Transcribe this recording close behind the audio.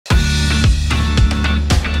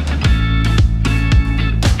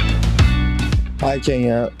Hi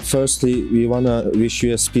Kenya, firstly we wanna wish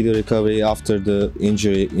you a speedy recovery after the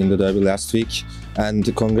injury in the derby last week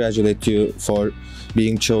and congratulate you for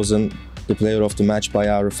being chosen the player of the match by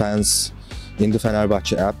our fans in the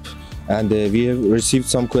Fenerbahçe app. And we have received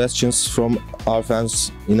some questions from our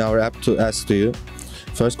fans in our app to ask to you.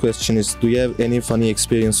 First question is, do you have any funny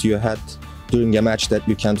experience you had during a match that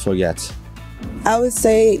you can't forget? I would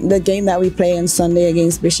say the game that we play on Sunday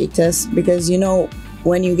against Beşiktaş, because you know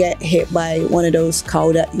when you get hit by one of those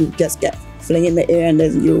cow that you just get fling in the air and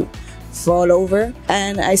then you fall over.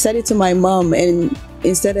 And I said it to my mom, and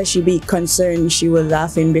instead of she be concerned, she was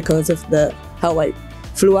laughing because of how I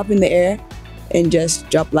flew up in the air and just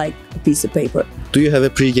dropped like a piece of paper. Do you have a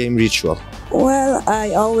pre-game ritual? Well,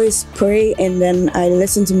 I always pray and then I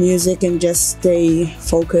listen to music and just stay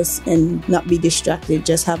focused and not be distracted,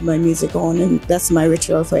 just have my music on, and that's my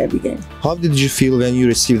ritual for every game. How did you feel when you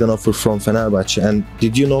received an offer from Fenerbahçe, and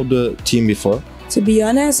did you know the team before? To be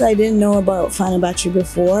honest, I didn't know about Fenerbahçe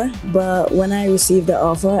before, but when I received the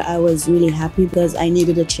offer, I was really happy because I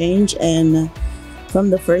needed a change. And from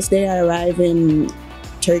the first day I arrived in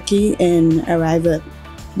Turkey and arrived at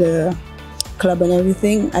the club and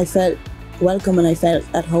everything, I felt welcome and I felt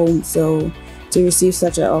at home. So to receive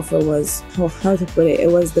such an offer was, how to put it,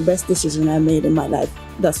 it was the best decision I made in my life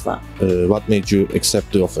thus far. What made you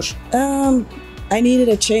accept the offer? I needed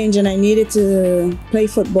a change and I needed to play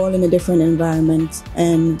football in a different environment,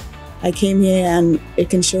 and I came here and it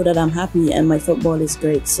can show that I'm happy and my football is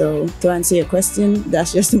great. So to answer your question,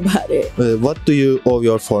 that's just about it. What do you owe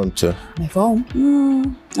your form to? My form?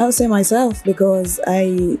 I would say myself, because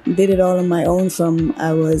I did it all on my own from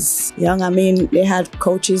I was young. I mean, they had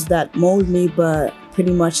coaches that mold me, but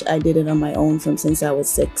pretty much I did it on my own from since I was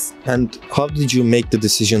 6. And how did you make the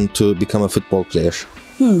decision to become a football player?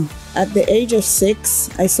 At the age of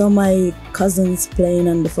 6, I saw my cousins playing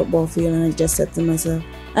on the football field and I just said to myself,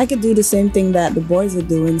 I could do the same thing that the boys are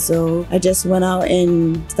doing. So I just went out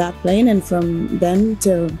and started playing, and from then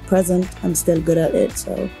till present, I'm still good at it.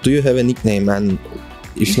 So. Do you have a nickname, and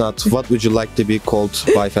if not, what would you like to be called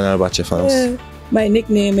by Fenerbahçe fans? My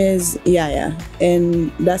nickname is Yaya,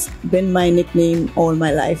 and that's been my nickname all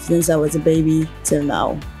my life since I was a baby till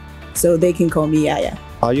now. So they can call me Yaya.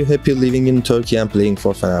 Are you happy living in Turkey and playing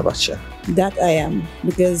for Fenerbahçe? That I am,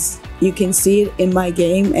 because you can see it in my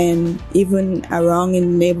game and even around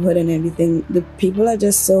in the neighborhood and everything. The people are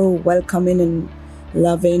just so welcoming and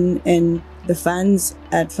loving, and the fans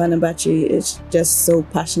at Fenerbahçe is just so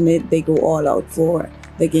passionate. They go all out for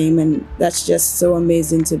the game, and that's just so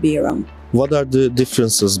amazing to be around. What are the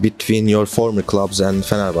differences between your former clubs and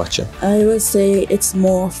Fenerbahçe? I would say it's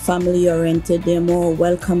more family oriented. They're more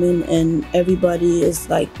welcoming and everybody is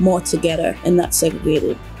like more together and not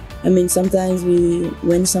segregated. I mean, sometimes we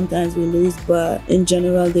win, sometimes we lose, but in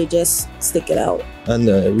general, they just stick it out. And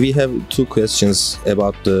we have 2 questions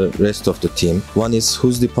about the rest of the team. One is,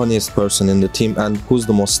 who's the funniest person in the team and who's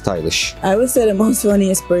the most stylish? I would say the most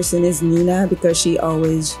funniest person is Nina, because she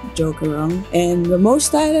always joke around. And the most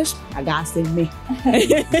stylish, I gotta say me.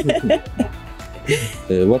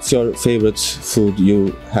 What's your favorite food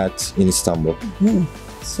you had in Istanbul?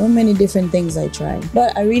 So many different things I tried,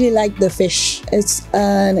 but I really like the fish. It's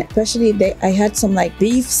especially I had some like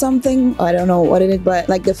beef something, I don't know what it is, but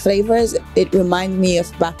like the flavors, it reminds me of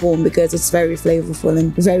back home because it's very flavorful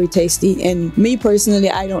and very tasty. And me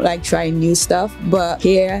personally, I don't like trying new stuff, but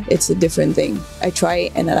here it's a different thing. I try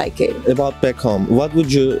it and I like it. About back home, what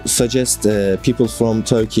would you suggest people from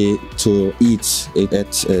Turkey to eat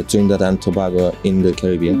at Trinidad and Tobago in the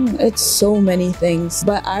Caribbean? It's so many things,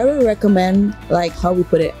 but I would recommend, like how we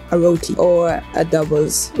put it, a roti or a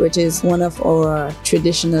doubles, which is one of our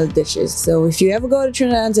traditional dishes. So if you ever go to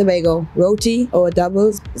Trinidad and Tobago, roti or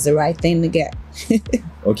doubles is the right thing to get.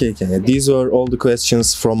 Okay, Kenya, these were all the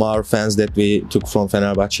questions from our fans that we took from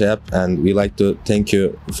Fenerbahçe app, and we like to thank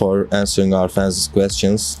you for answering our fans'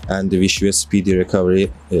 questions and wish you a speedy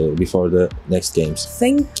recovery before the next games.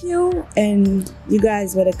 Thank you, and you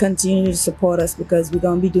guys better continue to support us because we're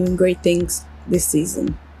going to be doing great things this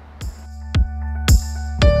season.